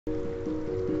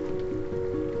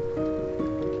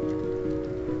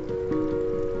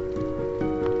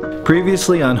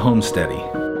Previously on Homesteady.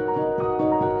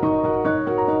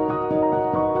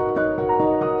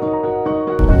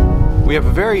 We have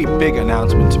a very big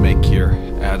announcement to make here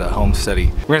at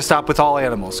Homesteady. We're gonna stop with all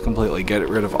animals completely, get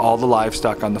rid of all the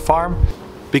livestock on the farm,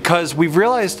 because we've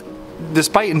realized,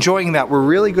 despite enjoying that, we're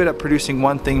really good at producing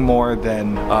one thing more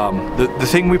than the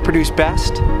thing we produce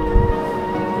best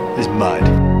is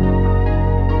mud.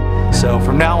 So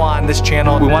from now on, this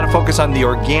channel, we want to focus on the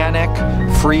organic,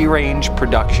 free-range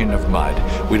production of mud.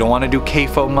 We don't want to do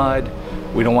CAFO mud.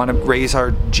 We don't want to raise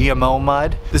our GMO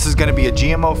mud. This is going to be a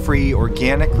GMO-free,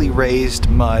 organically raised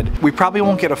mud. We probably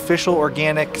won't get official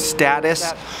organic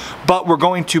status, but we're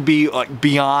going to be like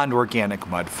beyond organic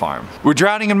mud farm. We're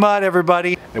drowning in mud,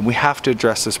 everybody, and we have to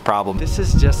address this problem. This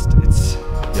is just, it's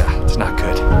not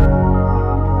good.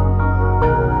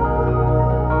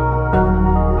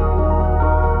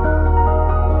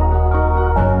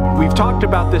 We've talked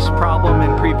about this problem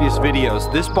in previous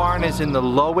videos. This barn is in the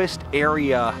lowest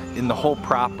area in the whole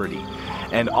property,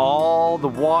 and all the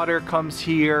water comes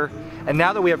here. And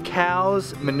now that we have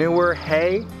cows, manure,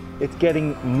 hay, it's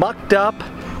getting mucked up,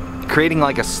 creating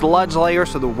like a sludge layer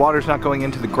so the water's not going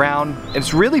into the ground. And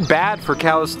it's really bad for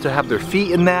cows to have their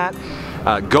feet in that.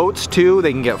 Goats too,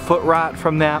 they can get foot rot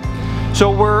from that.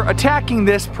 So we're attacking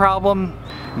this problem.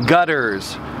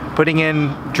 Gutters, putting in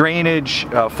drainage,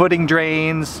 footing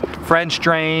drains, French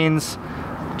drains,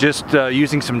 just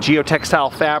using some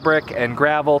geotextile fabric and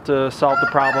gravel to solve the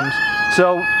problems.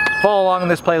 So follow along in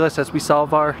this playlist as we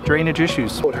solve our drainage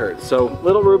issues. It hurts. So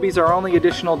little Ruby's our only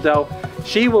additional doe.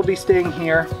 She will be staying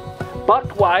here.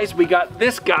 Buck-wise, we got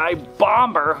this guy,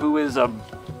 Bomber, who is a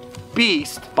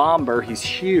beast. Bomber, he's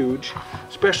huge,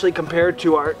 especially compared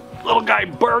to our little guy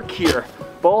Burke here.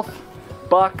 Both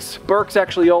bucks. Burke's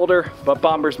actually older, but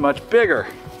Bomber's much bigger.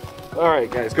 All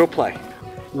right, guys, go play.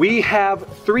 We have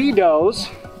 3 does.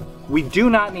 We do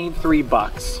not need 3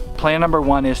 bucks. Plan number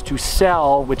 1 is to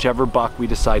sell whichever buck we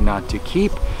decide not to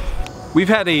keep. We've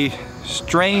had a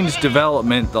strange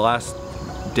development the last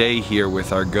day here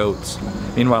with our goats.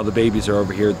 Meanwhile, the babies are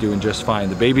over here doing just fine.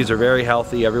 The babies are very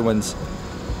healthy.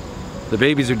 The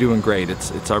babies are doing great.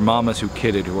 It's our mamas who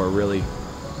kidded who are really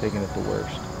taking it the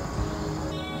worst.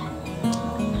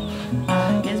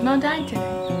 Gizmo died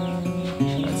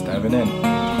today. Let's dive in.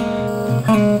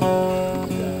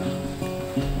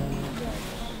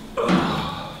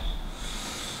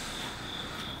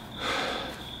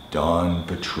 Dawn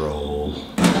patrol.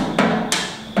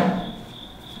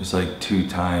 There's like 2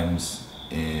 times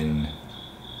in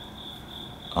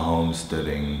a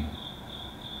homesteading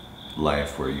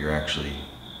life where you're actually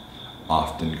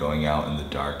often going out in the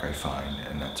dark, I find,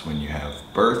 and that's when you have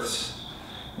births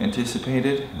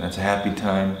anticipated, and that's a happy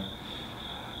time,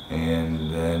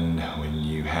 and then when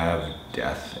you have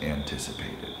death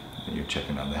anticipated and you're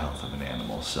checking on the health of an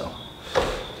animal. So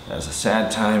that's a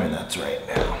sad time, and that's right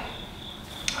now.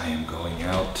 I am going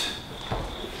out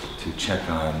to check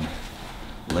on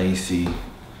Lacey.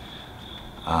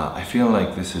 I feel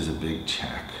like this is a big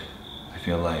check. I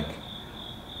feel like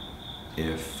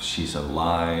if she's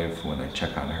alive when I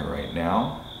check on her right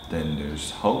now, then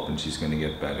there's hope and she's gonna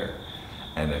get better.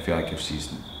 And I feel like if she's,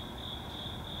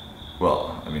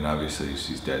 well, I mean, obviously if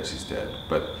she's dead, she's dead.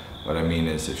 But what I mean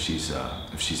is if she's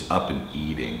up and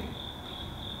eating,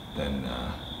 then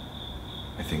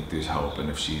I think there's hope. And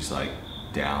if she's like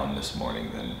down this morning,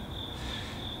 then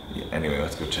yeah. Anyway,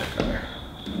 let's go check on her.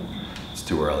 It's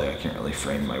too early, I can't really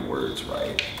frame my words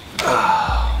right.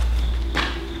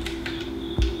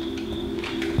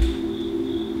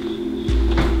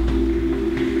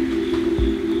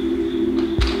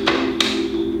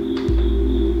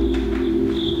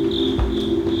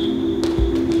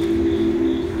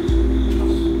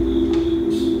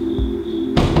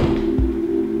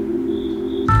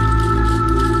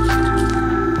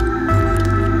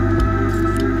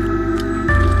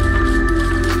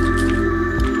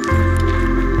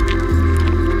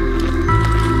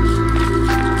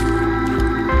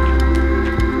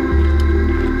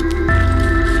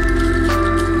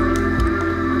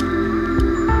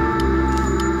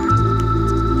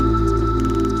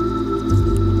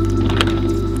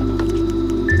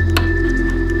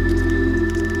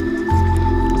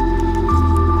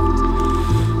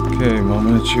 Okay,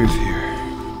 moment of truth here.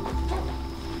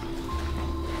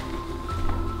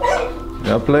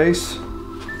 Up, Lace?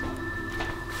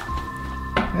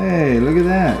 Hey, look at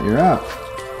that, you're up.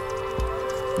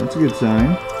 That's a good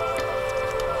sign.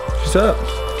 She's up.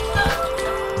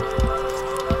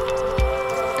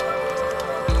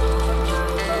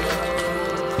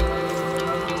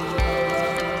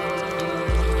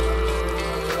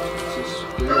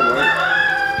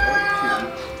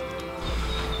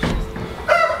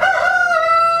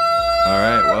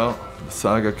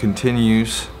 saga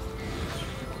continues.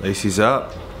 Lacey's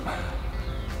up.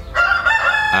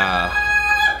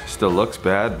 Still looks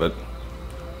bad, but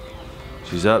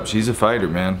she's up. She's a fighter,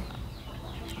 man.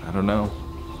 I don't know.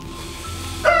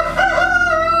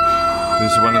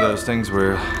 This is one of those things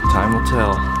where time will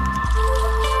tell.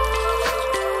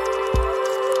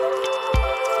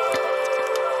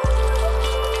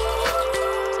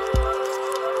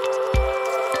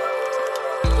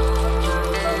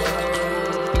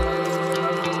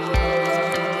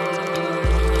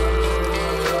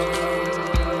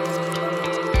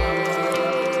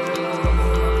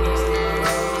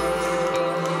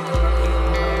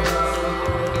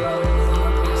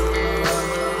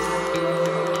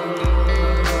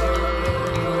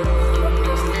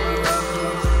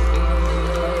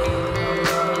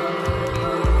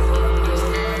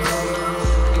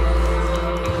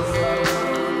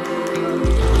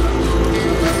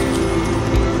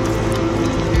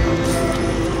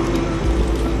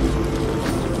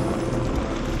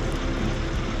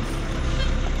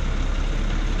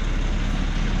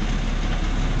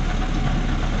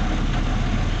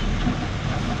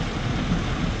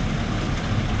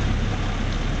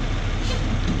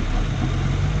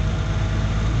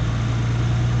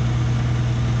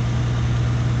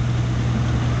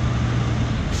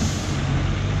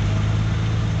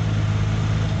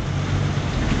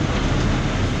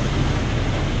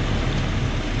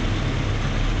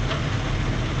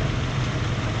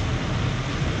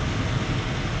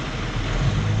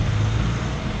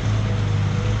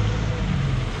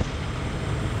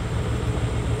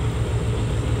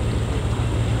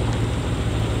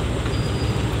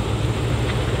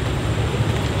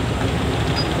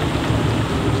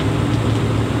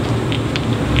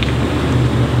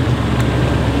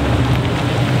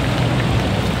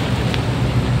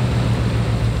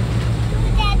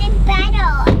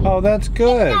 Oh, that's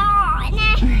good.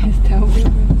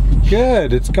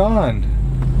 Good, it's gone.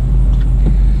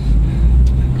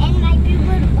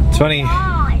 It's funny.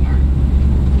 Now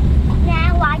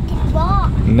I can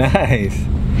walk. Nice.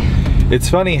 It's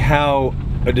funny how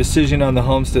a decision on the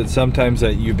homestead sometimes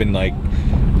that you've been like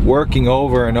working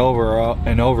over and over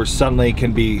and over suddenly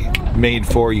can be made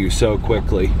for you so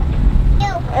quickly.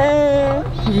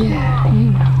 Yeah, you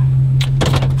know.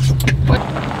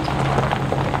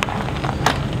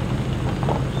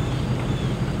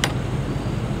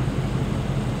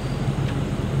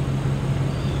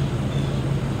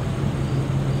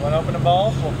 Want to open the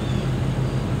balls?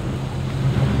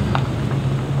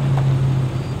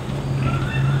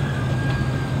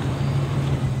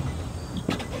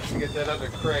 Let's get that other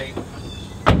crate.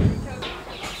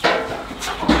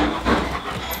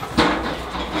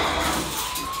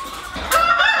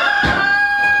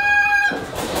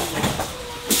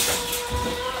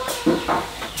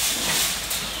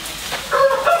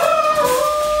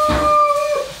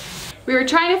 We were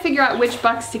trying to figure out which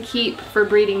bucks to keep for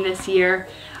breeding this year.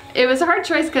 It was a hard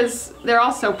choice because they're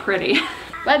all so pretty.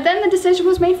 But then the decision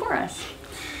was made for us.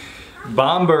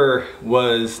 Bomber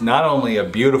was not only a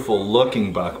beautiful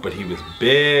looking buck, but he was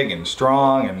big and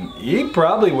strong, and he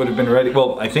probably would have been ready.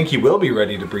 Well, I think he will be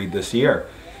ready to breed this year.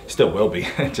 Still will be,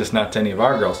 just not to any of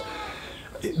our girls.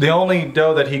 The only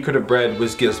doe that he could have bred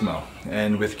was Gizmo.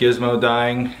 And with Gizmo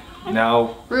dying,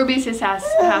 now... Ruby's his half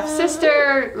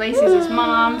sister, Lacey's his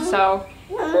mom, so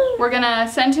we're gonna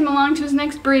send him along to his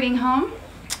next breeding home.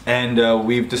 And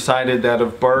we've decided that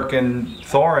of Burke and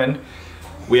Thorin,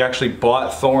 we actually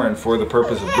bought Thorin for the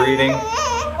purpose of breeding.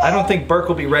 I don't think Burke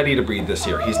will be ready to breed this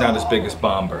year. He's not as big as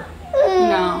Bomber.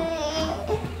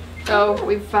 No. So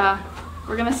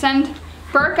we're gonna send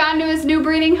Burke on to his new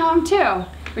breeding home too,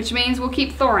 which means we'll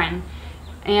keep Thorin.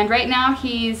 And right now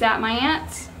he's at my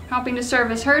aunt's, helping to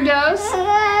service her does. So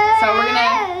we're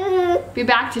gonna be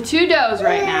back to 2 does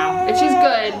right now, which is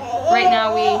good. Right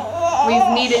now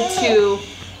we've needed to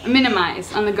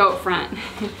minimize on the goat front.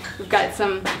 We've got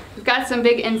some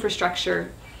big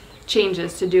infrastructure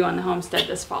changes to do on the homestead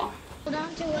this fall. Hold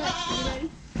on to it.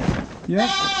 Yep.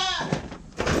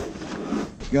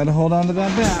 You gotta hold on to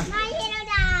that back. My little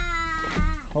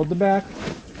dog. Hold the back.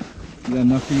 You got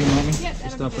enough for you, mommy? Yep,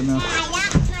 Just up enough.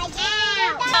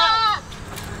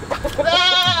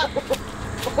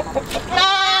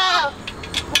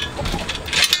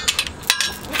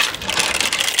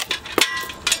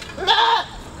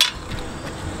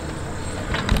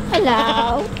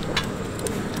 Hello.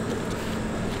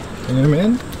 Bring him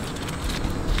in.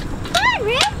 Hi,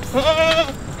 Rips.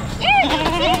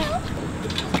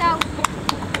 Go.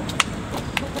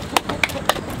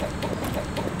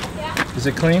 Is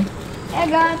it clean? I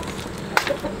got.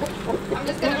 I'm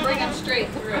just gonna bring him straight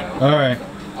through. All right.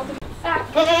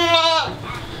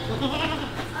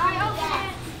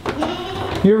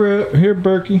 Here,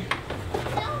 Berkey.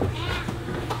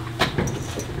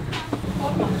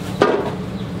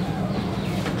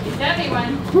 Heavy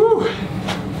one. Whew.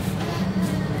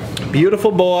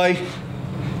 Beautiful boy.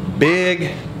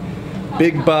 Big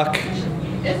buck.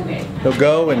 It's okay. He'll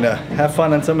go and have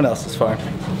fun on someone else's farm.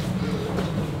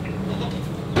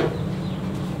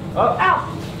 Oh,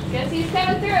 Ow! Guess he's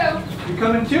coming through. you're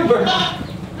coming too, Bert.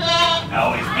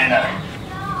 Always been a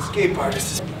escape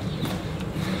artist.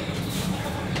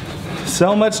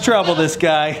 So much trouble, this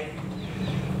guy.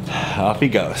 Off he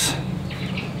goes.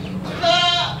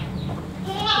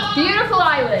 Beautiful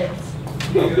eyelids.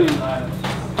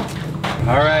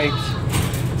 All right.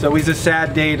 It's always a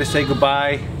sad day to say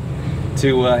goodbye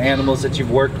to animals that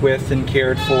you've worked with and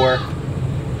cared for,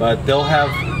 but they'll have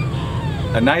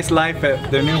a nice life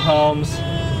at their new homes,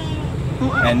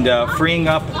 and freeing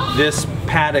up this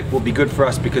paddock will be good for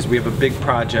us because we have a big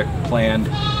project planned,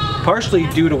 partially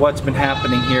due to what's been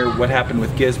happening here, what happened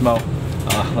with Gizmo.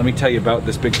 Let me tell you about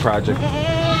this big project,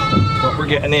 what we're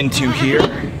getting into here.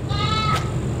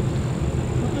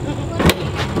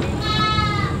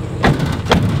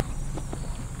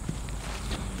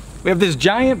 We have this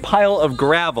giant pile of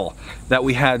gravel that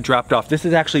we had dropped off. This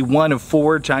is actually one of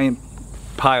 4 giant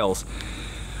piles.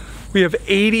 We have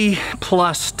 80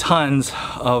 plus tons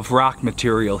of rock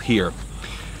material here.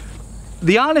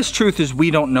 The honest truth is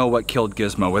we don't know what killed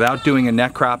Gizmo. Without doing a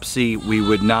necropsy, we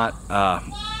would not,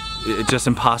 it's just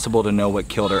impossible to know what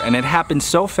killed her. And it happened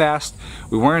so fast,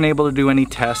 we weren't able to do any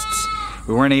tests.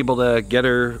 We weren't able to get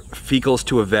her fecals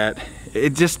to a vet.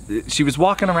 She was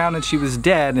walking around and she was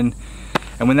dead, and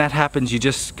when that happens, you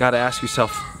just gotta ask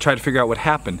yourself, try to figure out what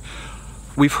happened.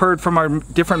 We've heard from our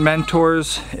different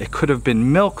mentors, it could have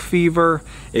been milk fever,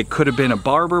 it could have been a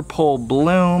barber pole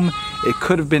bloom, it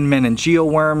could have been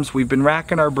meningeal worms. We've been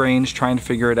racking our brains trying to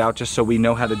figure it out just so we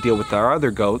know how to deal with our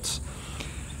other goats.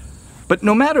 But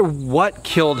no matter what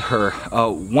killed her,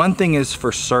 one thing is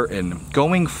for certain.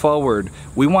 Going forward,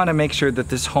 we want to make sure that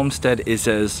this homestead is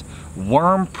as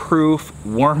worm-proof,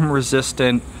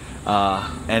 worm-resistant,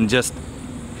 and just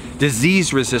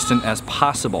disease-resistant as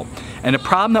possible. And a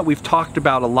problem that we've talked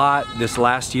about a lot this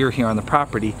last year here on the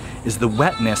property is the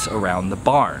wetness around the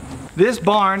barn. This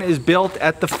barn is built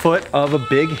at the foot of a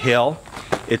big hill.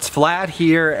 It's flat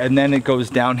here and then it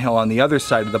goes downhill on the other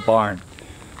side of the barn.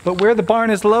 But where the barn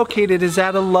is located is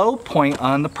at a low point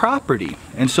on the property.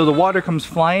 And so the water comes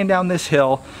flying down this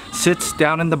hill, sits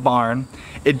down in the barn.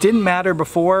 It didn't matter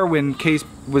before when Case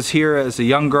was here as a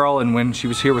young girl and when she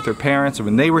was here with her parents and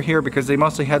when they were here because they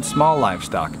mostly had small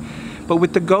livestock. But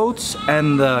with the goats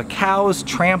and the cows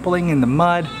trampling in the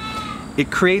mud,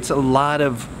 it creates a lot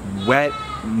of wet,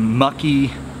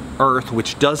 mucky earth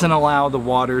which doesn't allow the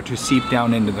water to seep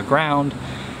down into the ground.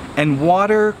 And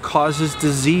water causes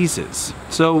diseases.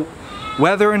 So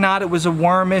whether or not it was a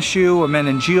worm issue, a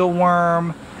meningeal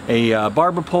worm, a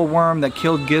barber pole worm that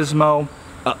killed Gizmo,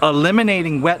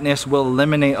 eliminating wetness will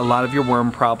eliminate a lot of your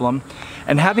worm problem.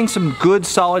 And having some good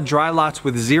solid dry lots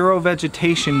with zero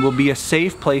vegetation will be a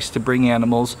safe place to bring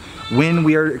animals when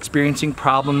we are experiencing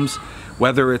problems,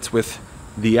 whether it's with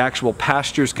the actual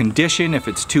pasture's condition, if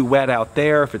it's too wet out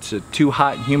there, if it's a too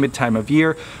hot and humid time of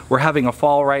year. We're having a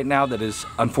fall right now that is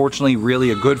unfortunately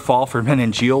really a good fall for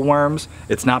meningeal worms.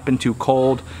 It's not been too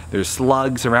cold. There's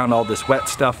slugs around all this wet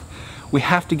stuff. We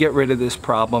have to get rid of this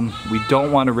problem. We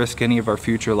don't want to risk any of our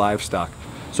future livestock.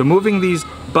 So moving these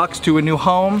bucks to a new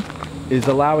home is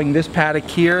allowing this paddock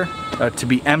here to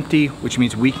be empty, which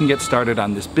means we can get started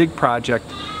on this big project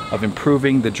of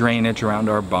improving the drainage around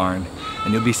our barn.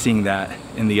 And you'll be seeing that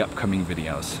in the upcoming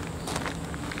videos.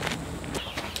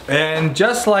 And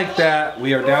just like that,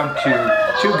 we are down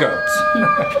to 2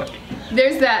 goats.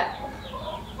 There's that,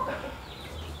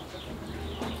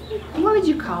 what would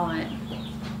you call it?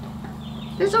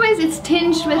 There's always, it's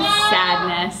tinged with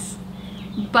sadness.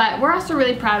 But we're also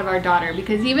really proud of our daughter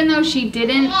because even though she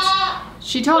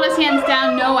told us hands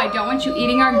down, no, I don't want you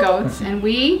eating our goats. And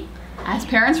we, as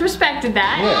parents, respected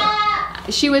that. Yeah.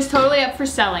 She was totally up for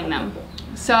selling them.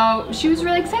 So she was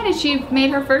really excited. She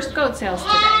made her first goat sales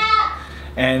today.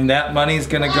 And that money's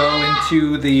gonna go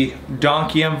into the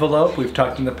donkey envelope. We've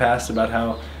talked in the past about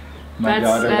how my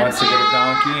daughter wants to get a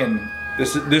donkey, and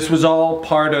this was all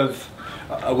part of,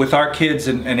 with our kids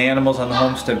and animals on the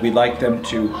homestead, we'd like them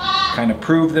to kind of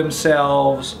prove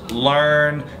themselves,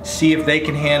 learn, see if they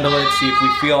can handle it, see if we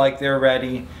feel like they're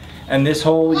ready. And this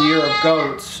whole year of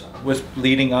goats was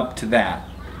leading up to that.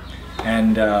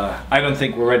 And I don't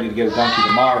think we're ready to get a donkey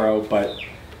tomorrow, but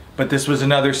this was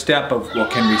another step of, well,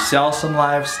 can we sell some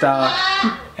livestock?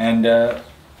 And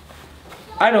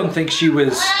I don't think she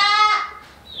was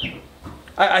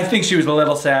I think she was a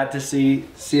little sad to see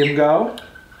him go.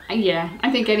 Yeah,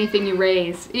 I think anything you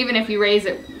raise, even if you raise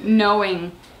it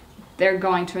knowing they're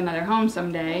going to another home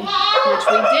someday, which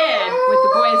we did with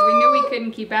the boys, we knew we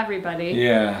couldn't keep everybody.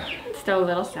 Yeah. It's still a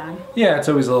little sad. Yeah, it's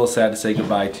always a little sad to say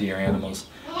goodbye to your animals.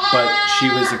 But she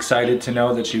was excited to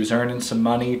know that she was earning some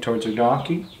money towards her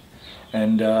donkey.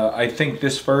 And I think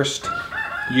this first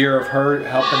year of her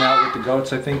helping out with the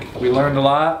goats, I think we learned a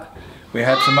lot. We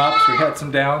had some ups, we had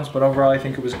some downs, but overall I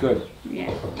think it was good.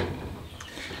 Yeah.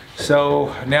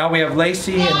 So now we have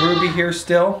Lacey and Ruby here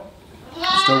still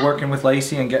working with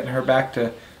Lacey and getting her back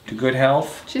to good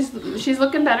health. She's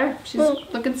looking better. She's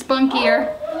looking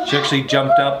spunkier. She actually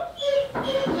jumped up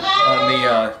on the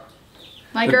door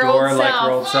like her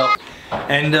old self.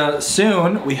 And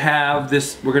soon we have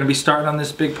this, we're going to be starting on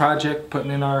this big project,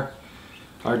 putting in our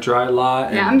dry lot.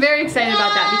 And yeah, I'm very excited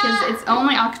about that because it's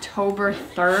only October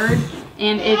 3rd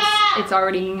and it's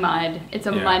already mud. It's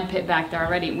a mud pit back there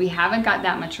already. We haven't got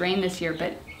that much rain this year,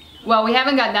 but, well, we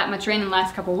haven't got that much rain in the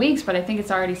last couple weeks, but I think it's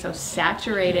already so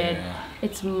saturated. Yeah.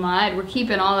 It's mud. We're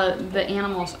keeping all the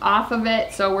animals off of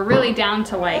it, so we're really down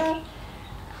to like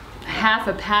half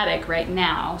a paddock right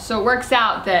now. So it works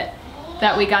out that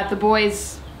we got the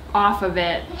boys off of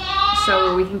it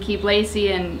so we can keep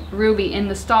Lacey and Ruby in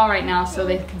the stall right now so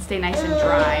they can stay nice and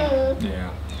dry.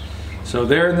 Yeah. So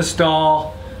they're in the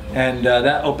stall and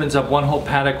that opens up one whole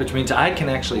paddock, which means I can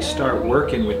actually start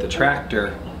working with the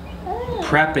tractor,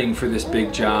 prepping for this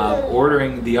big job,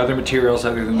 ordering the other materials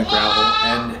other than the gravel,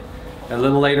 and a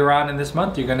little later on in this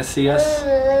month you're going to see us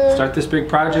start this big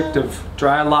project of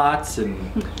dry lots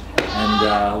and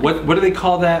what do they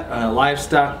call that?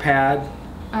 Livestock pad?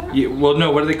 Well,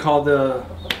 no, what do they call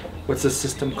what's the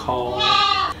system called?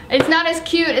 It's not as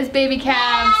cute as baby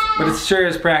calves. But it sure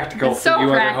is practical it's for so you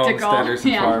practical. other homesteaders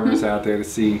and farmers out there to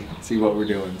see what we're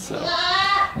doing. So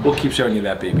we'll keep showing you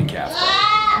that baby calf.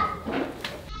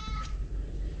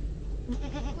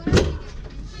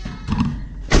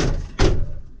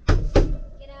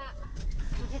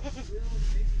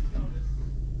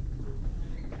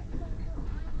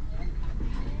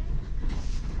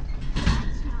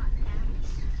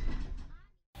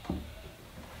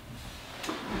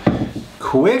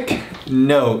 Quick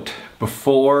note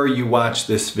before you watch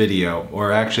this video,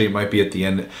 or actually it might be at the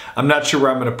end. I'm not sure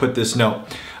where I'm going to put this note.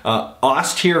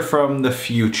 Ost here from the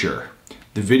future.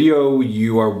 The video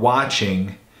you are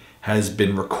watching has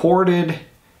been recorded,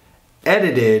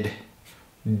 edited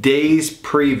days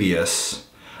previous.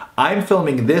 I'm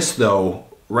filming this though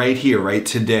right here, right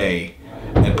today,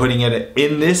 and putting it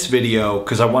in this video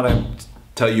because I want to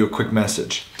tell you a quick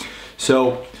message.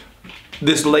 So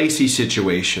this Lacey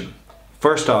situation.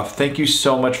 First off, thank you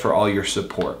so much for all your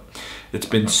support. It's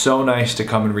been so nice to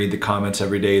come and read the comments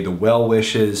every day, the well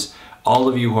wishes, all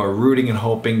of you who are rooting and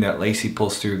hoping that Lacey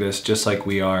pulls through this just like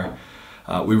we are.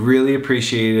 We really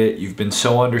appreciate it. You've been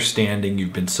so understanding,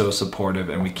 you've been so supportive,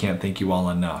 and we can't thank you all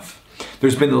enough.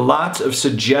 There's been lots of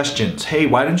suggestions. Hey,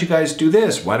 why don't you guys do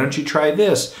this? Why don't you try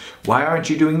this? Why aren't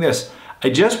you doing this?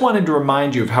 I just wanted to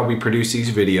remind you of how we produce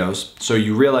these videos so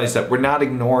you realize that we're not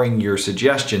ignoring your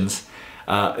suggestions.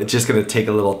 It's just going to take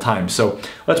a little time. So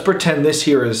let's pretend this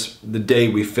here is the day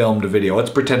we filmed a video. Let's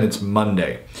pretend it's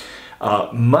Monday.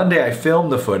 Monday I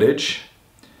filmed the footage.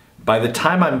 By the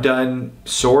time I'm done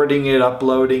sorting it,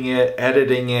 uploading it,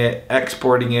 editing it,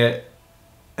 exporting it,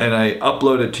 and I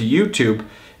upload it to YouTube,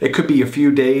 it could be a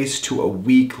few days to a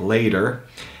week later.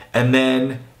 And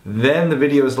then the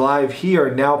video is live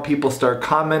here. Now people start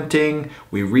commenting.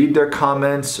 We read their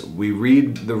comments. We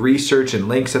read the research and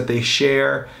links that they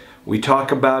share. We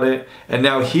talk about it, and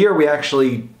now here we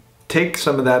actually take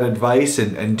some of that advice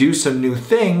and do some new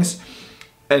things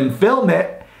and film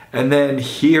it, and then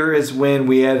here is when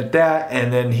we edit that,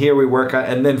 and then here we work on,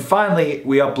 and then finally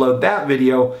we upload that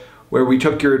video where we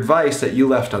took your advice that you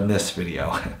left on this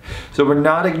video. So we're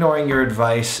not ignoring your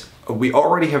advice. We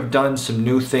already have done some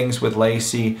new things with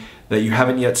Lacey that you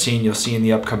haven't yet seen. You'll see in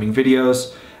the upcoming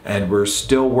videos. And we're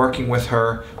still working with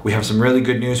her. We have some really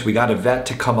good news. We got a vet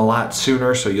to come a lot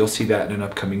sooner, so you'll see that in an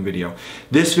upcoming video.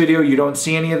 This video, you don't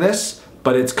see any of this,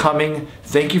 but it's coming.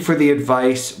 Thank you for the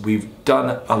advice. We've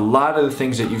done a lot of the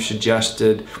things that you've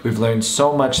suggested. We've learned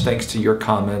so much thanks to your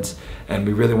comments, and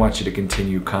we really want you to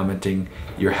continue commenting.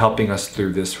 You're helping us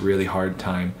through this really hard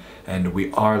time, and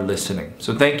we are listening.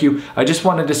 So thank you. I just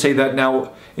wanted to say that.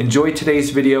 Now enjoy today's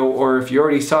video, or if you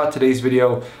already saw today's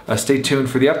video, stay tuned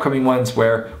for the upcoming ones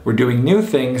where we're doing new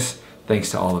things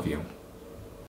thanks to all of you.